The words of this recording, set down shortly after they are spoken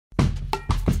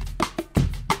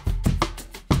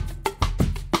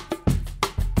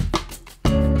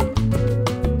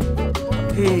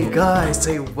Hey guys,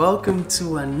 hey, welcome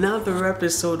to another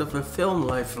episode of a Film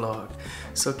Life Vlog.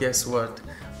 So guess what?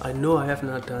 I know I have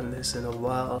not done this in a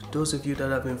while. Those of you that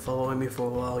have been following me for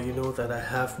a while, you know that I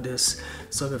have this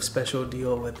sort of special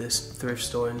deal with this thrift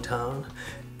store in town.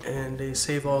 And they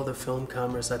save all the film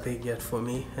cameras that they get for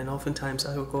me. And oftentimes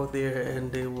I will go there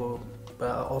and they will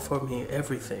offer me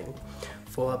everything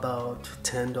for about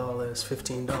 $10,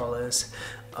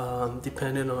 $15,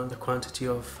 depending on the quantity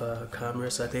of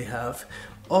cameras that they have.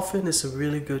 Often it's a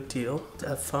really good deal.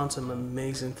 I've found some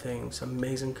amazing things,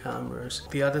 amazing cameras.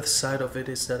 The other side of it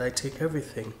is that I take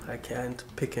everything. I can't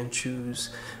pick and choose.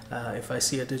 If I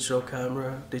see a digital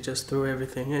camera, they just throw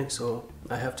everything in, so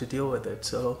I have to deal with it.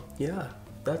 So yeah,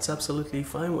 that's absolutely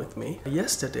fine with me.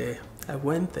 Yesterday, I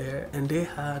went there and they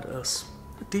had a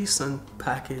decent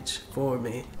package for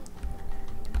me.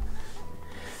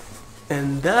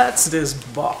 And that's this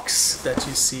box that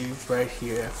you see right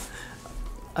here.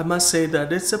 I must say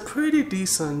that it's a pretty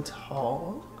decent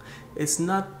haul. It's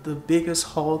not the biggest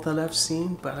haul that I've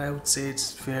seen, but I would say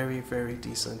it's very, very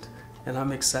decent. And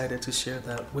I'm excited to share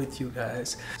that with you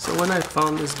guys. So when I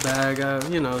found this bag, I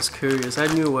was curious. I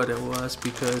knew what it was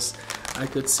because I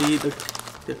could see the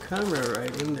camera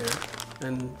right in there.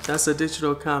 And that's a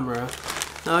digital camera.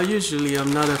 Now usually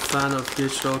I'm not a fan of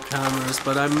digital cameras,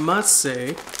 but I must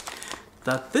say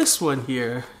that this one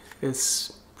here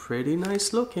is pretty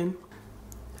nice looking.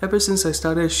 Ever since I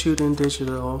started shooting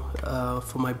digital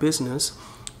for my business,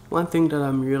 one thing that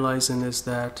I'm realizing is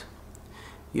that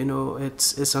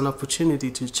it's an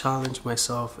opportunity to challenge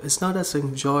myself. It's not as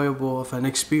enjoyable of an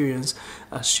experience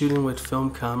as shooting with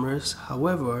film cameras.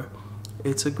 However,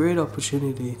 it's a great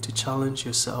opportunity to challenge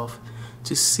yourself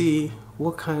to see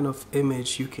what kind of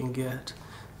image you can get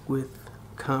with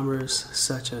cameras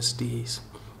such as these.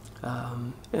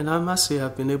 And I must say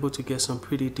I've been able to get some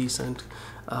pretty decent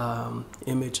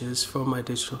images from my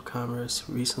digital cameras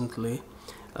recently.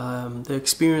 The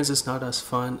experience is not as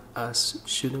fun as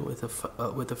shooting with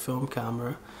a film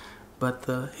camera, but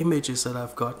the images that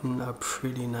I've gotten are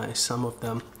pretty nice, some of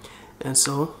them. And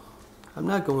so I'm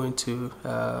not going to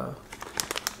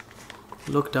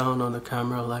look down on a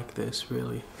camera like this,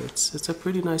 really. It's a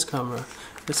pretty nice camera.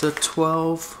 It's a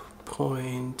 12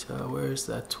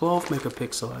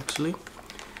 megapixel actually.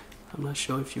 I'm not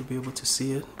sure if you'll be able to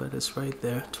see it, but it's right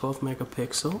there, 12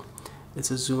 megapixel.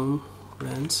 It's a zoom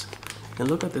lens. And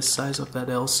look at the size of that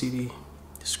LCD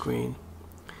screen.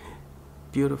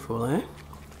 Beautiful, eh?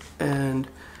 And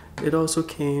it also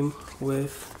came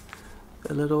with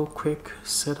a little quick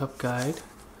setup guide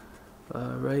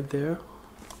right there.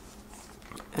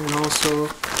 And also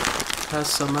has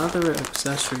some other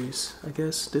accessories. I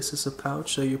guess this is a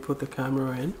pouch that you put the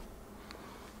camera in.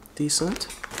 Decent.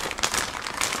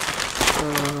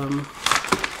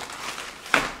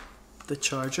 The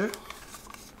charger.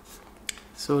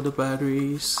 So the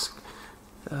batteries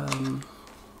are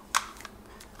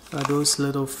those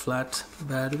little flat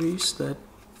batteries that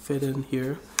fit in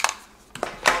here.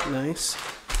 Nice.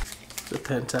 The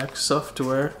Pentax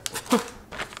software.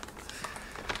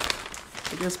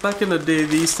 I guess back in the day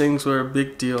these things were a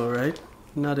big deal, right?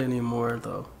 Not anymore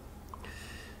though.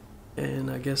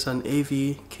 And I guess an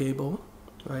AV cable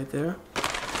right there.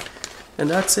 And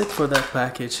that's it for that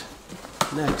package.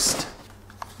 Next.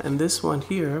 And this one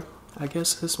here, I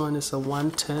guess this one is a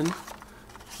 110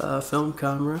 film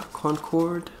camera,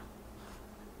 Concord.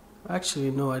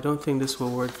 Actually no, I don't think this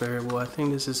will work very well. I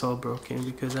think this is all broken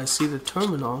because I see the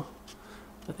terminal,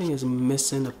 I think it's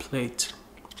missing a plate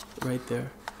right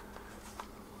there.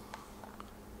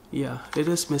 Yeah, it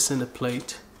is missing a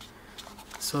plate.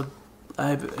 So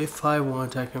if I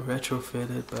want, I can retrofit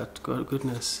it, but God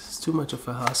goodness, it's too much of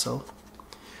a hassle.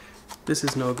 This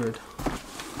is no good.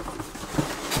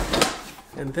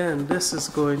 And then this is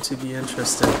going to be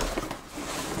interesting.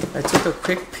 I took a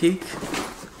quick peek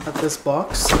at this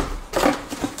box,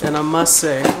 and I must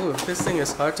say, oh, this thing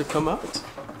is hard to come out.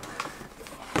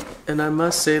 And I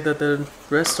must say that the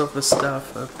rest of the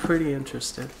stuff are pretty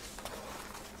interesting.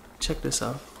 Check this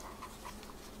out.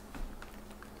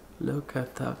 Look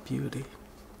at that beauty.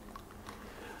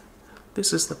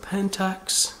 This is the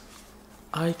Pentax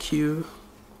IQ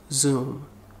Zoom.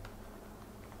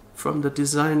 From the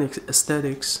design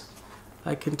aesthetics,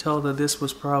 I can tell that this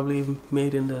was probably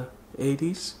made in the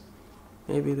 80s,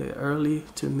 maybe the early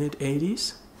to mid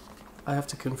 80s. I have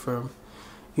to confirm.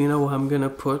 You know what I'm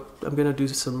gonna do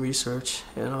some research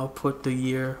and I'll put the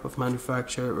year of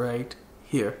manufacture right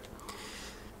here.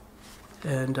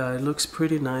 And it looks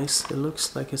pretty nice. It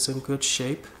looks like it's in good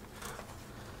shape.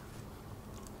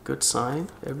 Good sign.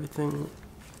 Everything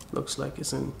looks like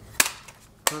it's in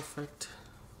perfect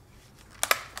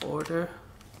order.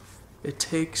 It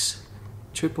takes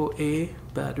AAA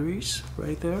batteries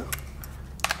right there.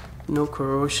 No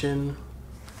corrosion.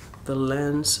 The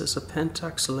lens is a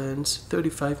Pentax lens,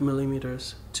 35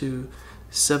 millimeters to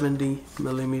 70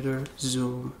 millimeter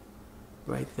zoom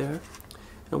right there.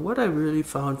 And what I really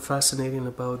found fascinating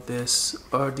about this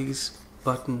are these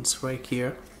buttons right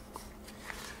here.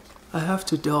 I have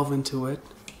to delve into it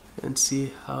and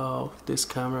see how this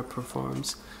camera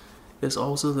performs. There's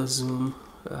also the zoom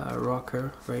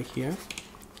rocker right here.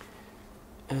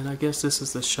 And I guess this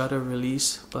is the shutter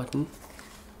release button.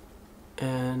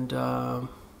 And I'm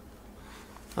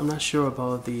not sure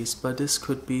about these, but this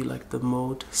could be like the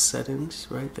mode settings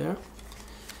right there.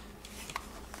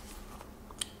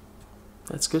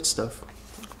 That's good stuff.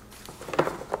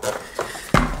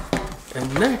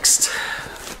 And next,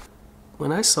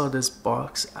 when I saw this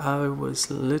box, I was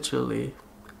literally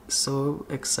so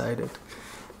excited.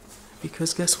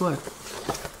 Because guess what?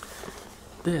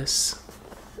 This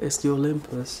is the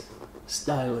Olympus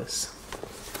stylus.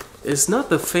 It's not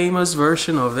the famous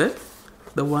version of it,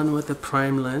 the one with the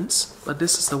prime lens, but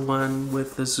this is the one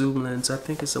with the zoom lens. I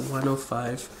think it's a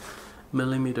 105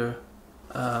 millimeter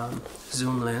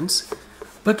zoom lens.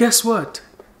 But guess what?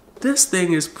 This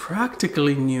thing is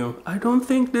practically new. I don't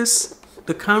think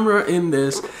the camera in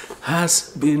this has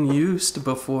been used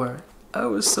before. I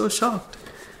was so shocked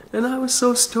and I was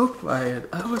so stoked by it.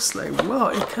 I was like, wow,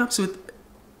 it comes with,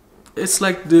 it's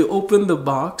like they opened the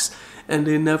box and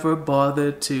they never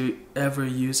bothered to ever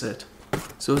use it.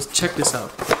 So check this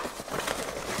out.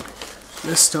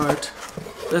 Let's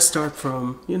start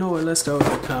from, you know what, let's start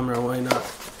with the camera, why not?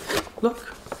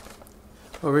 Look,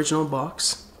 original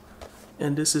box,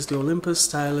 and this is the Olympus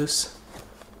Stylus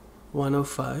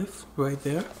 105 right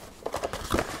there.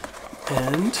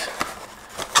 And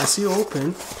as you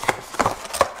open,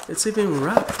 it's even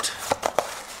wrapped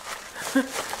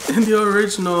in the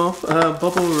original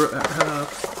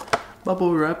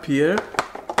bubble wrap here.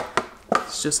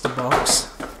 It's just a box,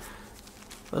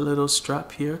 a little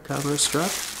strap here, camera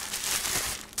strap.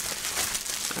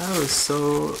 I was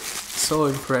so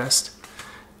impressed.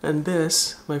 And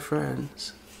this, my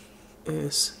friends,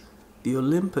 is the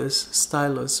Olympus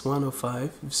Stylus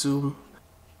 105 zoom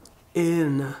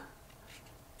in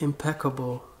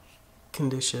impeccable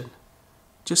condition.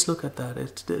 Just look at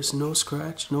that. There's no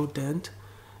scratch, no dent.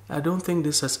 I don't think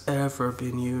this has ever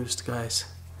been used, guys.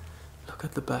 Look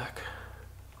at the back.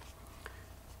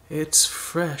 It's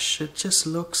fresh. It just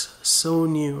looks so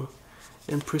new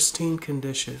in pristine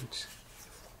conditions.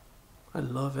 I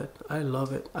love it. I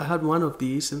love it. I had one of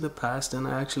these in the past and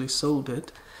I actually sold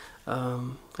it.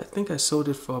 I think I sold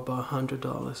it for about $100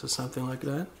 or something like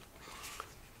that.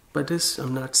 But this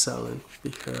I'm not selling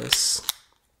because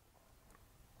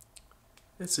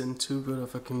it's in too good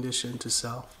of a condition to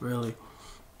sell, really.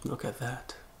 Look at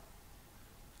that.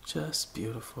 Just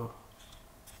beautiful.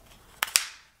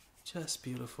 Just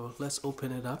beautiful. Let's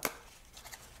open it up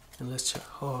and let's check.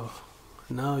 Oh,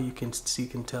 now you can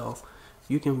tell.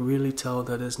 You can really tell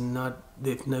that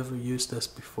they've never used this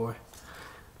before.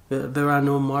 There are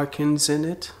no markings in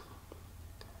it.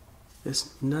 There's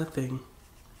nothing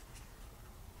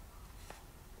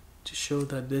to show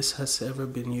that this has ever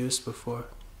been used before.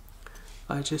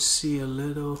 I just see a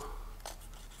little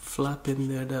flap in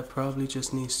there that probably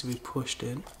just needs to be pushed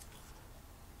in.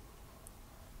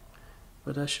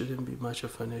 But that shouldn't be much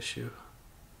of an issue.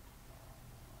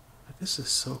 But this is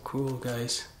so cool,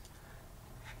 guys.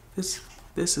 This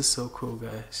is so cool,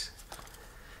 guys.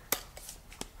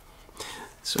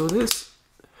 So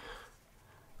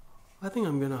I think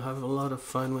I'm gonna have a lot of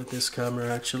fun with this camera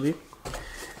actually.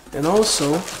 And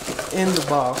also in the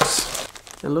box,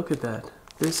 and look at that.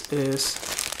 This is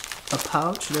a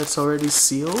pouch that's already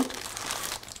sealed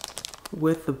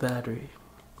with the battery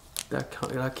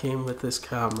that came with this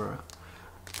camera.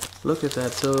 Look at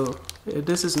that. So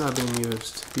this has not been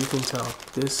used. You can tell.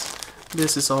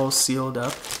 This is all sealed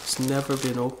up. It's never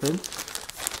been opened.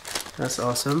 That's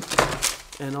awesome.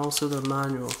 And also the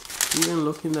manual. Even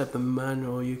looking at the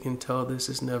manual, you can tell this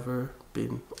has never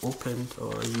been opened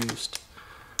or used.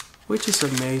 Which is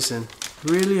amazing.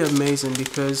 Really amazing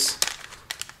because,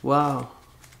 wow.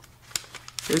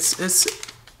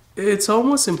 It's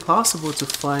almost impossible to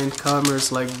find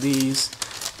cameras like these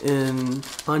in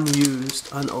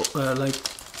unused, like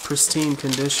pristine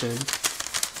condition.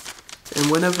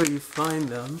 And whenever you find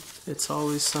them, it's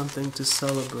always something to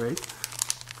celebrate.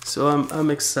 So I'm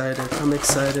excited. I'm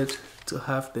excited to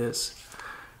have this.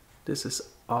 This is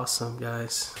awesome,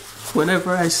 guys.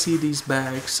 Whenever I see these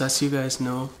bags, as you guys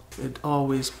know, it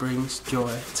always brings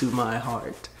joy to my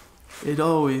heart. It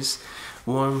always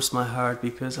warms my heart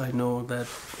because I know that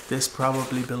this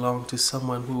probably belonged to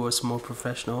someone who was more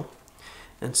professional,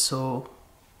 and so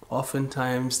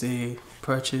oftentimes they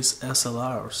purchase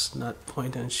SLRs, not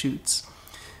point and shoots.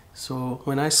 So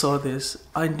when I saw this,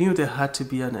 I knew there had to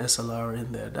be an SLR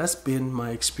in there. That's been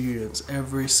my experience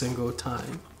every single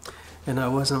time, and I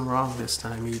wasn't wrong this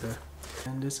time either.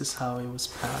 And this is how it was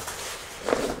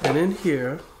packed. And in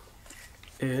here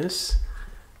is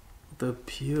the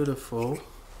beautiful,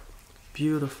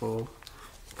 beautiful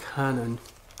Canon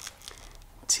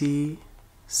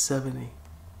T70.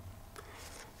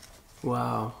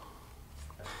 Wow.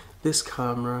 This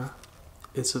camera,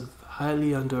 it's a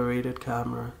highly underrated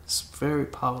camera. It's very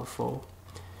powerful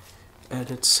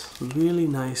and it's really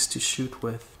nice to shoot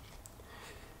with.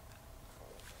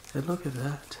 And look at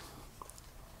that.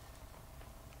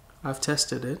 I've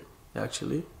tested it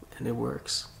actually and it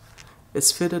works.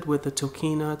 It's fitted with the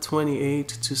Tokina 28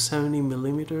 to 70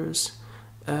 millimeters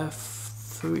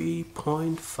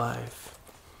f3.5.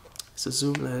 It's a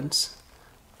zoom lens.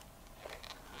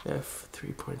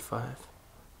 f3.5.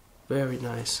 Very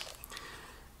nice.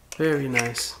 Very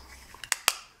nice.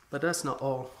 But that's not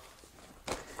all.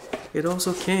 It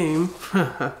also came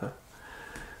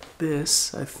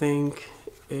this, I think,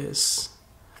 is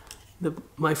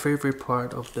my favorite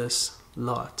part of this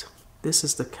lot. This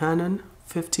is the Canon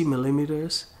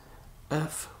 50mm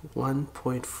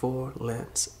f1.4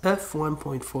 lens.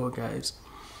 f1.4, guys.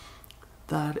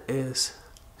 That is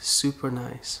super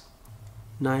nice.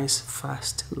 Nice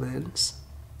fast lens.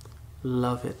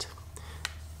 Love it.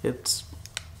 It's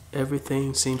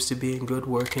everything seems to be in good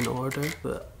working order.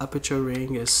 The aperture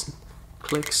ring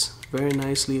clicks very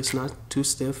nicely. It's not too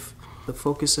stiff. The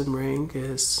focusing ring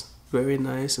is very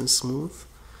nice and smooth.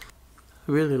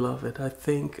 I really love it. I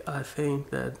think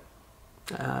that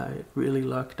I really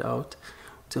lucked out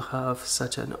to have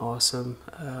such an awesome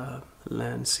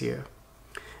lens here.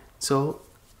 So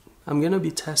I'm gonna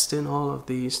be testing all of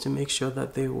these to make sure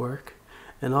that they work,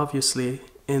 and obviously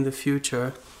in the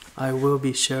future I will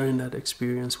be sharing that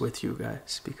experience with you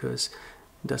guys, because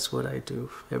that's what I do.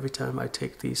 Every time I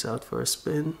take these out for a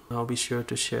spin, I'll be sure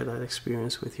to share that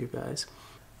experience with you guys.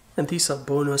 And these are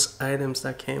bonus items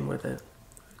that came with it.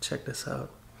 Check this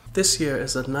out. This here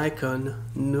is a Nikon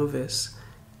Nuvis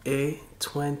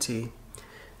A20.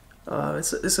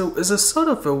 It's a sort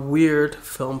of a weird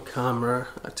film camera,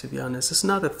 to be honest. It's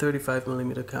not a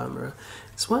 35mm camera.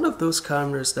 It's one of those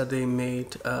cameras that they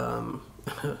made,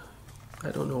 I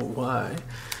don't know why,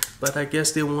 but I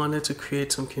guess they wanted to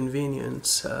create some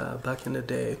convenience back in the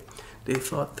day. They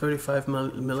thought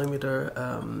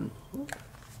 35mm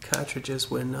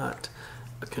cartridges were not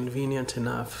convenient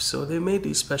enough, so they made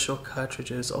these special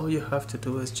cartridges. All you have to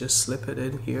do is just slip it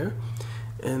in here,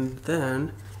 and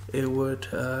then it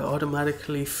would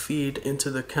automatically feed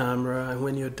into the camera, and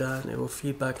when you're done it will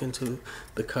feed back into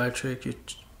the cartridge.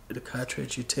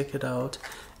 You take it out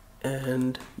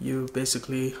and you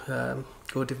basically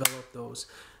go develop those.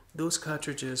 Those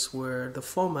cartridges were, the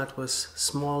format was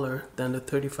smaller than the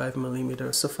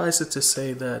 35mm. Suffice it to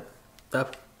say that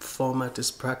that format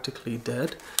is practically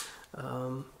dead.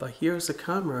 But here's a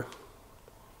camera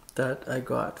that I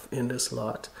got in this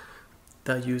lot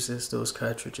that uses those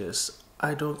cartridges.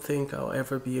 I don't think I'll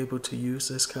ever be able to use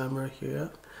this camera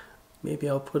here. Maybe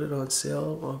I'll put it on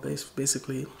sale or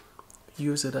basically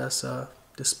use it as a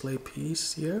display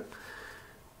piece here.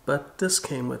 But this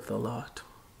came with the lot,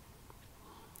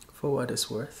 for what it's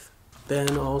worth.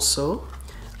 Then also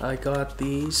I got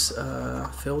these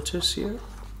filters here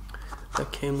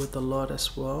that came with the lot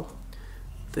as well.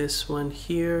 This one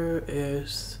here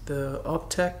is the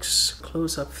Optex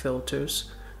close-up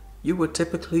filters. You would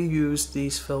typically use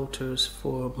these filters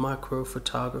for macro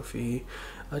photography,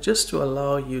 just to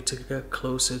allow you to get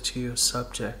closer to your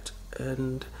subject.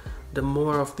 And the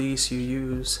more of these you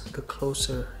use, the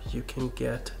closer you can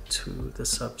get to the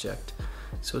subject.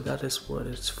 So that is what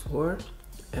it's for,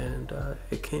 and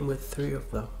it came with 3 of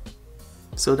them.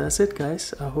 So that's it,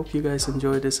 guys. I hope you guys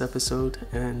enjoyed this episode,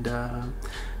 and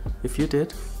if you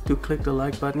did, do click the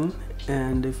like button,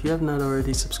 and if you have not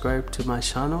already subscribed to my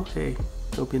channel, hey,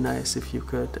 it would be nice if you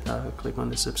could click on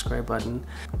the subscribe button.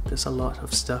 There's a lot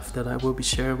of stuff that I will be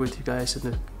sharing with you guys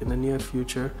in the near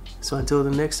future. So until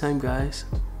the next time, guys,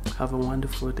 have a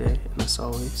wonderful day, and as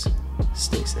always,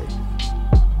 stay safe.